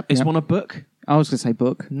 Microphone. Yep. One a book? I was going to say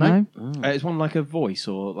book. No. Is one like a voice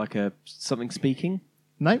or like a something speaking?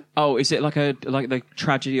 No. Oh, is it like the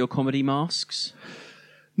tragedy or comedy masks?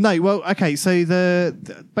 No. Well, okay. So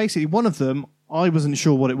the basically one of them, I wasn't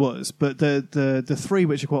sure what it was, but the 3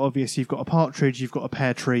 which are quite obvious, you've got a partridge, you've got a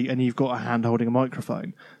pear tree, and you've got a hand holding a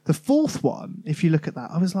microphone. The 4th one, if you look at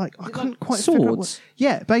that, I was like, I couldn't quite figure out what...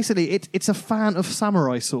 Yeah, basically, it's a fan of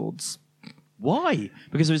samurai swords. Why?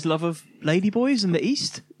 Because of his love of ladyboys in the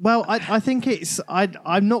East? Well, I think it's...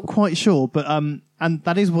 I'm not quite sure, but... and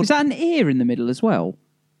that is what... Is that an ear in the middle as well?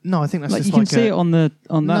 No, I think that's just you can see it on that.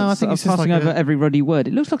 No, I think it's just passing over every ruddy word.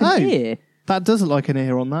 It looks like an ear. That does look like an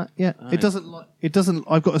ear on that. Yeah, it doesn't.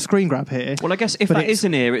 I've got a screen grab here. Well, I guess if that is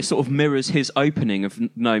an ear, it sort of mirrors his opening of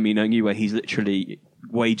Know Me, Knowing You, where he's literally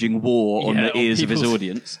waging war on the ears of his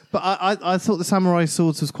audience. But I thought the samurai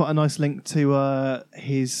swords was quite a nice link to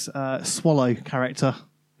his swallow character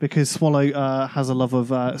because Swallow has a love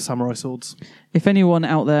of samurai swords. If anyone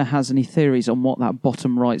out there has any theories on what that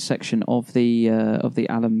bottom right section of the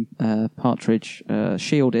Alan Partridge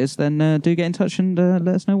shield is, then do get in touch and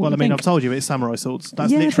let us know what you think. I've told you it's samurai swords.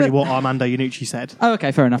 That's literally what Armando Iannucci said. Oh,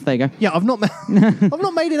 okay, fair enough. There you go. Yeah, I've not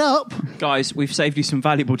made it up. Guys, we've saved you some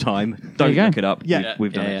valuable time. Don't look it up. Yeah.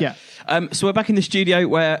 We've done it. Yeah. So we're back in the studio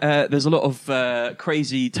where there's a lot of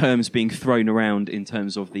crazy terms being thrown around in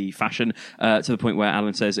terms of the fashion, to the point where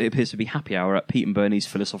Alan says it appears to be happy hour at Pete and Bernie's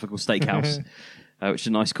Philosophical Steakhouse. Which is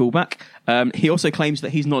a nice callback. He also claims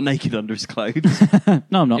that he's not naked under his clothes.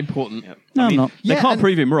 No, I'm not. Important. No, I'm not. They can't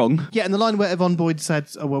prove him wrong. Yeah, and the line where Yvonne Boyd said,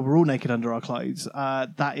 well, we're all naked under our clothes,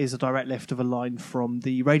 that is a direct lift of a line from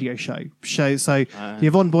the radio show. So the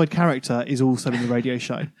Yvonne Boyd character is also in the radio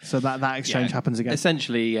show. So that exchange happens again.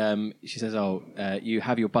 Essentially, she says, you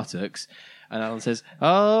have your buttocks. And Alan says,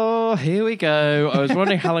 oh, here we go. I was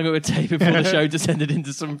wondering how long it would take before the show descended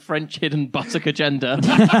into some French hidden buttock agenda.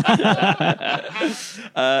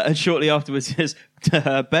 And shortly afterwards he says,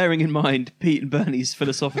 bearing in mind Pete and Bernie's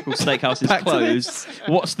Philosophical Steakhouse is closed,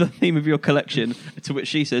 what's the theme of your collection? To which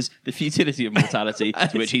she says, the futility of mortality.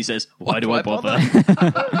 To which he says, why do I bother?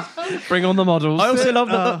 Bring on the models. I also love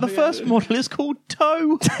that the first model is called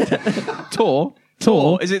Toe. Tor.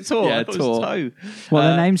 Is it Tor? Yeah, I thought Tor. it was Toe. Well,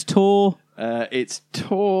 their name's Tor. It's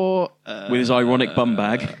Tor. With his ironic bum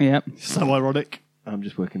bag. Yep. So ironic. I'm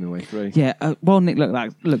just working my way through. Yeah. While Nick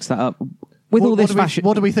looks that up, with all this fashion,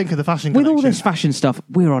 what do we think of the fashion with collection? all this fashion stuff,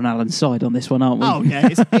 we're on Alan's side on this one, aren't we? Oh, yeah,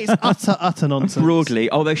 it's utter nonsense.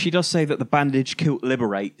 Broadly, although she does say that the bandage kilt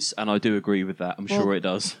liberates, and I do agree with that. I'm sure it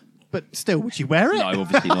does. But still, would you wear it? No,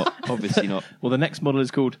 obviously not. Obviously not. Well, the next model is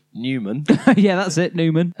called Newman. Yeah, that's it,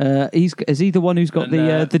 Newman. Is he the one who's got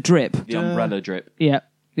the drip? The umbrella drip. Yeah,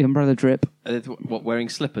 the umbrella drip. Wearing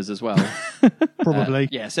slippers as well. Probably.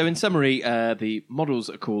 Yeah, so in summary, the models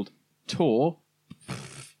are called Tor,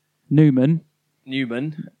 Newman,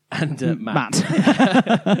 and Matt.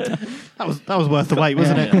 That was worth the wait,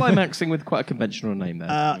 wasn't it? Climaxing with quite a conventional name there.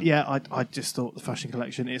 I just thought the fashion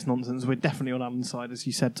collection is nonsense. We're definitely on Alan's side, as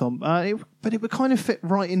you said, Tom. But it would kind of fit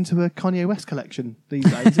right into a Kanye West collection these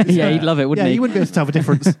days. Yeah, he'd love it, wouldn't he? Yeah, you wouldn't be able to tell the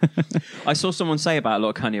difference. I saw someone say about a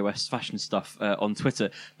lot of Kanye West fashion stuff on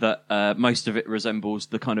Twitter that most of it resembles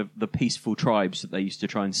the kind of the peaceful tribes that they used to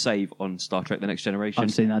try and save on Star Trek: The Next Generation.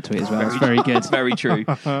 I've seen that tweet as well. It's very good. Very true.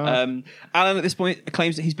 Alan at this point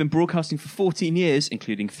claims that he's been broadcasting for 14 years,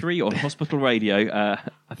 including 3 on hospital radio.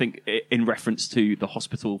 I think in reference to the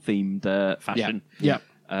hospital-themed fashion. Yeah.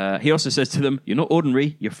 He also says to them, "You're not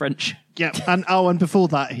ordinary. You're French." Yeah, and before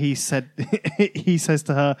that, he says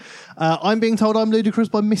to her, "I'm being told I'm ludicrous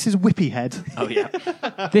by Mrs. Whippyhead." Oh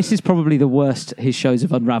yeah. This is probably the worst his shows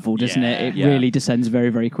have unravelled, isn't it? It really descends very,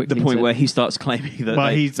 very quickly. The point where he starts claiming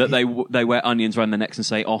that they wear onions around their necks and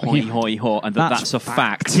say "oh hoi hoi ho," and that's a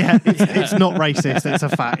fact. Yeah, it's not racist. It's a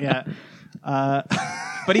fact. Yeah.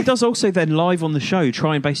 But he does also then live on the show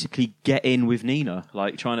try and basically get in with Nina,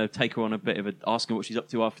 like trying to take her on a bit of asking what she's up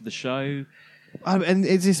to after the show. And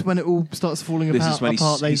is this when it all starts falling This apart? is when They he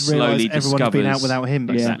realise slowly everyone's been out discovers- without him,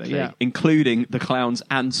 basically. Exactly. Yeah. Including the clowns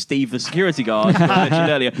and Steve, the security guard, who I mentioned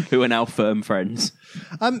earlier, who are now firm friends.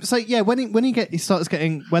 So yeah, when he starts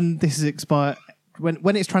getting when this is expired.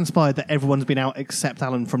 When it's transpired that everyone's been out except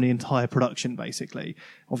Alan from the entire production, basically,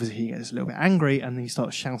 obviously he gets a little bit angry and he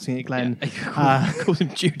starts shouting at Glenn. Yeah. Calls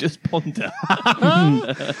him Judas Ponder.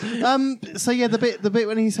 So yeah, the bit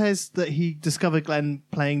when he says that he discovered Glenn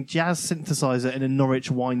playing jazz synthesizer in a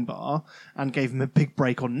Norwich wine bar and gave him a big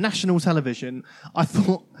break on national television, I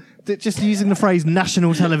thought that just using the phrase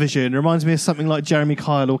national television reminds me of something like Jeremy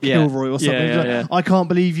Kyle or Kilroy or something. Yeah. I can't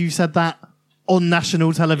believe you said that on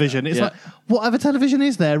national television. It's like, what other television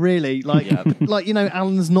is there, really? Like,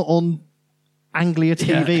 Alan's not on Anglia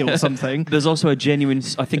TV or something. There's also a genuine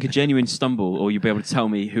stumble, or you'll be able to tell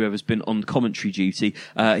me whoever's been on commentary duty.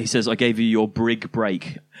 He says, "I gave you your brig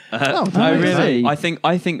break." Really? I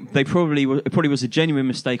think they probably it probably was a genuine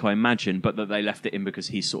mistake, I imagine, but that they left it in because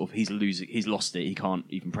he's lost it. He can't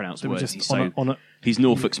even pronounce words. Just He's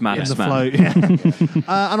Norfolk's maddest man. Float, yeah.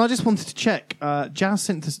 And I just wanted to check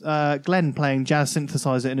Glenn playing jazz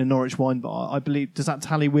synthesizer in a Norwich wine bar. I believe, does that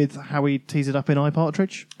tally with how he tees it up in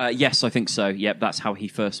iPartridge? Yes, I think so. Yep, that's how he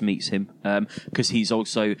first meets him. Because he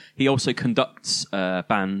also conducts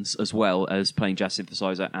bands as well as playing jazz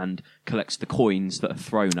synthesizer and collects the coins that are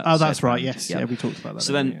thrown at. Oh, that's said right. band. Yes, yeah, we talked about that.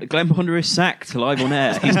 So then Glenn Ponder is sacked live on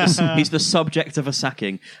air. He's the subject of a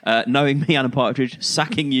sacking. Knowing me, Alan Partridge,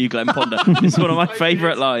 sacking you, Glenn Ponder. It's one of my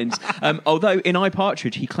favourite lines. Although in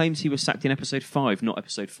iPartridge, he claims he was sacked in episode 5, not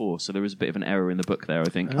episode 4. So there was a bit of an error in the book there, I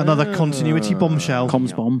think. Another continuity bombshell.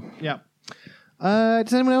 Comms bomb. Yeah.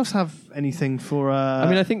 Does anyone else have anything for... I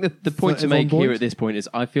mean, I think the point to make Boyd? here at this point is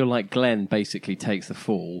I feel like Glenn basically takes the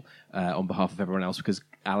fall on behalf of everyone else because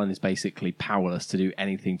Alan is basically powerless to do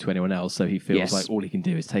anything to anyone else, so he feels like all he can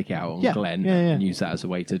do is take it out on Glenn and use that as a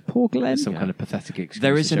way to... Poor Glenn. Some kind of pathetic excuse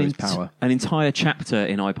there is to show his power. an entire chapter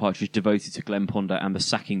in iPartridge devoted to Glenn Ponder and the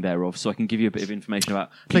sacking thereof, so I can give you a bit of information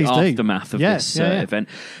about the aftermath of this event.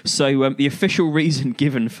 So the official reason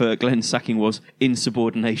given for Glenn's sacking was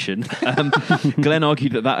insubordination. Glenn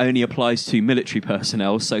argued that only applies to military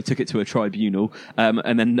personnel, so took it to a tribunal.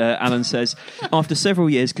 And then Alan says, after several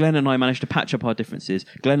years, Glenn and I managed to patch up our differences.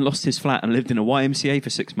 Glenn lost his flat and lived in a YMCA for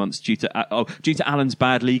 6 months due to Alan's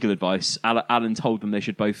bad legal advice. Alan told them they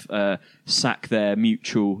should both sack their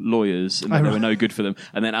mutual lawyers and that they were no good for them.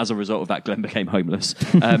 And then as a result of that, Glenn became homeless.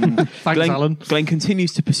 Thanks, Alan. Glenn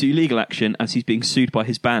continues to pursue legal action as he's being sued by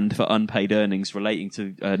his band for unpaid earnings relating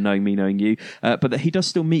to Knowing Me, Knowing You. But that he does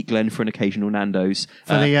still meet Glenn for an occasional Nando's.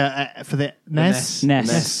 For the NES?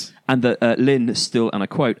 NES. And that Lynn still, and I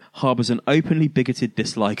quote, harbours an openly bigoted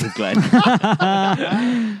dislike of Glenn.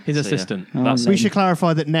 His assistant. We should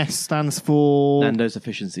clarify that NES stands for... Nando's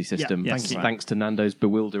Efficiency System. Yeah, thank you. Thanks to Nando's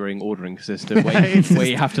bewildering ordering system where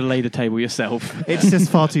you have to lay the table yourself. It's just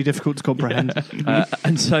far too difficult to comprehend.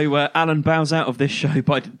 And so Alan bows out of this show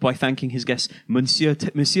by thanking his guests, Monsieur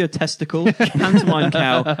Testicle, Pantomime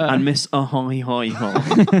Cow, and Miss Ahoy Hi Hi.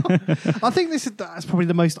 I think that's probably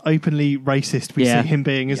the most openly racist we see him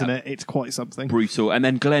being, isn't it? It's quite something. Brutal. And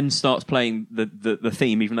then Glenn starts playing the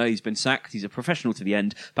theme, even though he's been sacked. He's a professional to the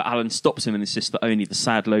end, but Alan stops him and insists that only the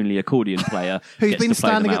sad, lonely accordion player who's gets been to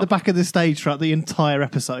play standing them at the back of the stage throughout the entire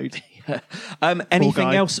episode.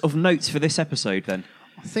 Anything else of note for this episode then?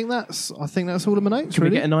 I think that's all of my notes. Can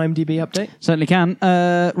we get an IMDb update? Certainly can.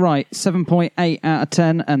 Right, 7.8 out of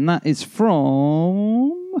 10, and that is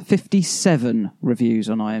from 57 reviews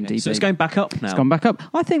on IMDb. Okay, so it's going back up now. It's gone back up.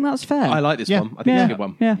 I think that's fair. I like this one. I think it's a good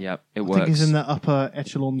one. Yeah, it works. I think it's in the upper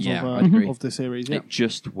echelons of the series. Yeah. It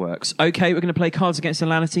just works. Okay, we're going to play Cards Against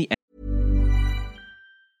Humanity.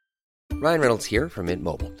 Ryan Reynolds here from Mint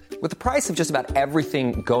Mobile. With the price of just about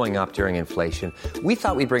everything going up during inflation, we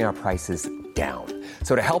thought we'd bring our prices down.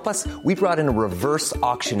 So to help us, we brought in a reverse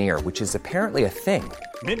auctioneer, which is apparently a thing.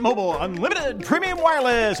 Mint Mobile Unlimited Premium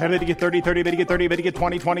Wireless. How to get 30, 30, bit to get 30, bit to get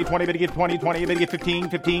 20, 20, 20, bit to get 20, 20, bit to get 15,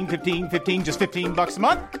 15, 15, 15, just $15 a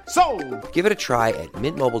month? Sold! Give it a try at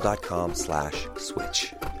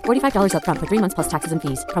mintmobile.com/switch. $45 up front for 3 months plus taxes and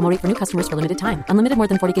fees. Promo rate for new customers for limited time. Unlimited more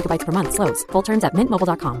than 40 gigabytes per month. Slows full terms at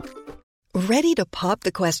mintmobile.com. Ready to pop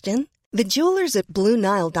the question? The jewelers at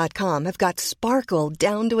BlueNile.com have got sparkle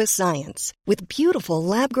down to a science with beautiful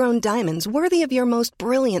lab-grown diamonds worthy of your most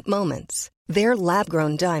brilliant moments. Their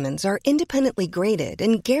lab-grown diamonds are independently graded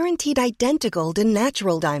and guaranteed identical to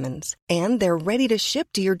natural diamonds, and they're ready to ship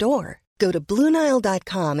to your door. Go to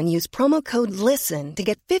BlueNile.com and use promo code LISTEN to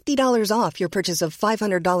get $50 off your purchase of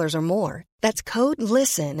 $500 or more. That's code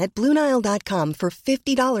LISTEN at BlueNile.com for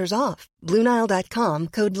 $50 off. BlueNile.com,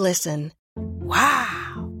 code LISTEN.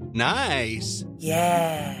 Wow. Nice.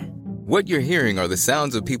 Yeah. What you're hearing are the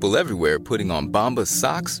sounds of people everywhere putting on Bombas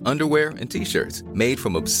socks, underwear, and T-shirts made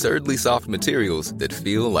from absurdly soft materials that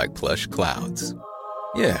feel like plush clouds.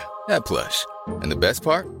 Yeah, that plush. And the best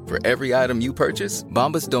part? For every item you purchase,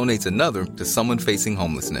 Bombas donates another to someone facing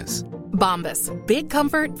homelessness. Bombas. Big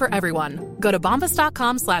comfort for everyone. Go to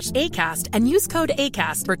bombas.com/ACAST and use code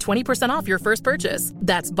ACAST for 20% off your first purchase.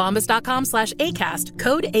 That's bombas.com/ACAST.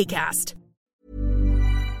 Code ACAST.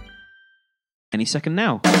 Any second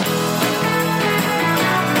now.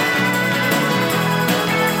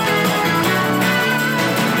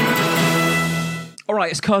 All right,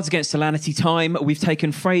 it's Cards Against Humanity time. We've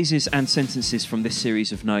taken phrases and sentences from this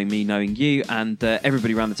series of Knowing Me, Knowing You, and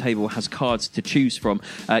everybody around the table has cards to choose from.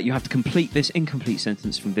 You have to complete this incomplete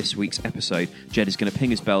sentence from this week's episode. Jed is going to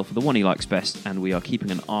ping his bell for the one he likes best, and we are keeping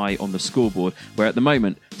an eye on the scoreboard, where at the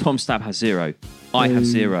moment, Tom Stab has 0, I have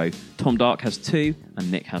 0, Tom Dark has 2, and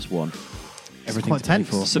Nick has 1. Everything's quite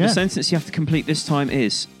tense. So the sentence you have to complete this time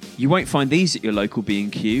is, you won't find these at your local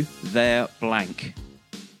B&Q, they're blank.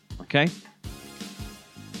 Okay?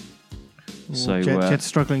 So Jed's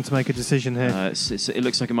struggling to make a decision here. It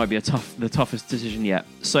looks like it might be the toughest decision yet.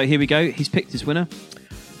 So here we go. He's picked his winner.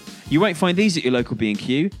 You won't find these at your local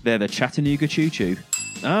B&Q. They're the Chattanooga Choo Choo.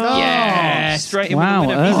 Oh, yeah! Straight in wow, with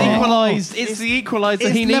the winner. He's equalised. It's the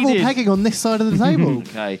equaliser he needed. It's level pegging on this side of the table.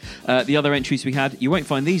 Okay. The other entries we had, you won't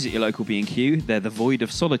find these at your local B&Q. They're the Void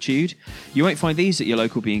of Solitude. You won't find these at your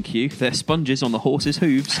local B&Q. They're sponges on the horse's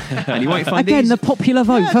hooves. And you won't find Again, these... the popular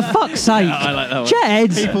vote, for fuck's sake. I like that one.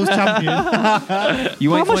 Jed! People's champion.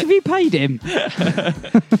 How much have you paid him?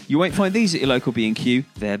 You won't find these at your local B&Q.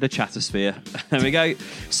 They're the Chattersphere. There we go.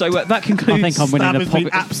 So that concludes... I think I'm winning Stab has been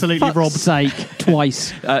absolutely robbed. Sake,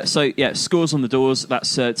 twice. So, scores on the doors.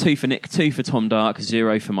 That's 2 for Nick, 2 for Tom Dark,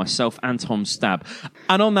 0 for myself and Tom Stab.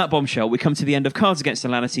 And on that bombshell, we come to the end of Cards Against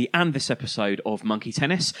Humanity and this episode of Monkey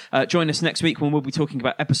Tennis. Join us next week when we'll be talking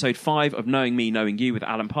about episode 5 of Knowing Me, Knowing You with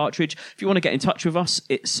Alan Partridge. If you want to get in touch with us,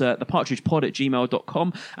 it's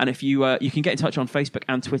thepartridgepod@gmail.com. And if you can get in touch on Facebook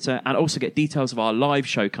and Twitter, and also get details of our live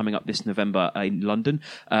show coming up this November in London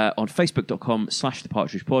on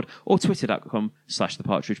facebook.com/thepartridgepod or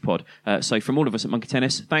twitter.com/thepartridgepod. So from all of us at Monkey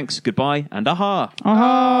Tennis, thanks, goodbye, and aha!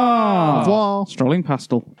 Aha! Au revoir. Strolling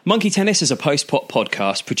pastel. Monkey Tennis is a post-pop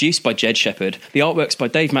podcast produced by Jed Shepherd. The artwork's by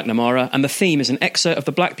Dave McNamara, and the theme is an excerpt of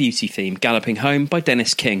the Black Beauty theme, Galloping Home, by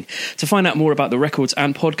Dennis King. To find out more about the records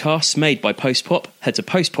and podcasts made by Post Pop, head to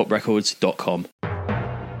postpoprecords.com.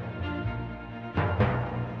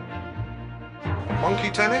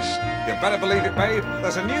 Monkey Tennis? You better believe it, babe.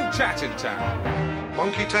 There's a new chat in town.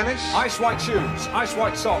 Monkey Tennis? Ice white shoes, ice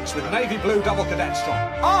white socks with navy blue double cadet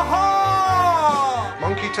strap. Aha!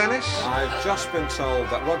 Monkey Tennis? I've just been told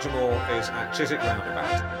that Roger Moore is at Chiswick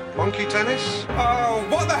Roundabout. Monkey Tennis? Oh,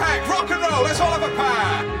 what the heck? Rock and roll, let's all have a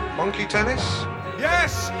pair! Monkey Tennis?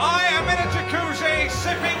 Yes, I am in a jacuzzi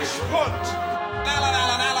sipping spunt. Alan.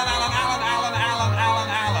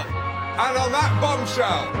 And on that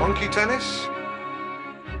bombshell. Monkey Tennis?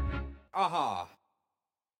 Aha.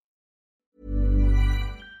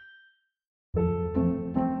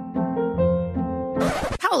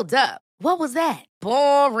 Hold up. What was that?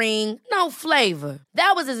 Boring. No flavor.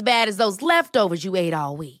 That was as bad as those leftovers you ate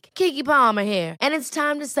all week. Keke Palmer here, and it's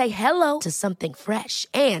time to say hello to something fresh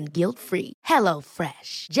and guilt-free. Hello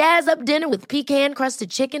Fresh. Jazz up dinner with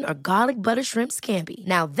pecan-crusted chicken or garlic butter shrimp scampi.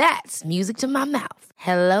 Now that's music to my mouth.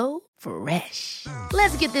 Hello Fresh.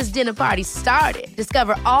 Let's get this dinner party started.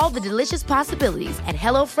 Discover all the delicious possibilities at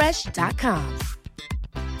HelloFresh.com.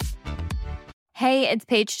 Hey, it's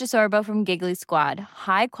Paige DeSorbo from Giggly Squad.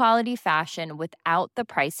 High quality fashion without the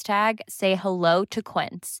price tag. Say hello to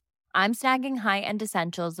Quince. I'm snagging high-end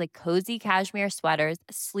essentials like cozy cashmere sweaters,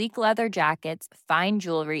 sleek leather jackets, fine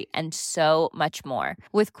jewelry, and so much more.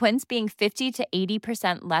 With Quince being 50 to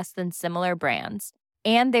 80% less than similar brands.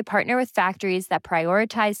 And they partner with factories that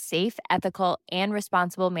prioritize safe, ethical, and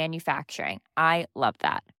responsible manufacturing. I love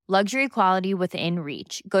that. Luxury quality within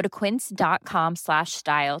reach. Go to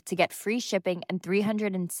quince.com/style to get free shipping and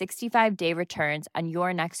 365-day returns on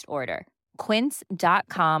your next order.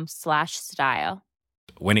 Quince.com/style.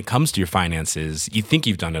 When it comes to your finances, you think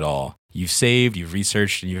you've done it all. You've saved, you've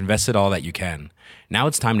researched, and you've invested all that you can. Now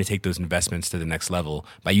it's time to take those investments to the next level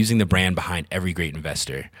by using the brand behind every great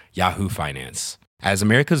investor, Yahoo Finance. As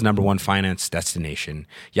America's #1 finance destination,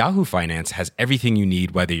 Yahoo Finance has everything you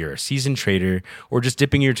need, whether you're a seasoned trader or just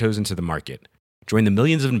dipping your toes into the market. Join the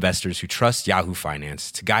millions of investors who trust Yahoo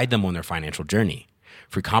Finance to guide them on their financial journey.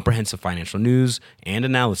 For comprehensive financial news and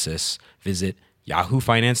analysis, visit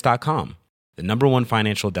yahoofinance.com, the #1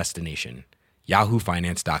 financial destination,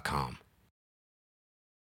 yahoofinance.com.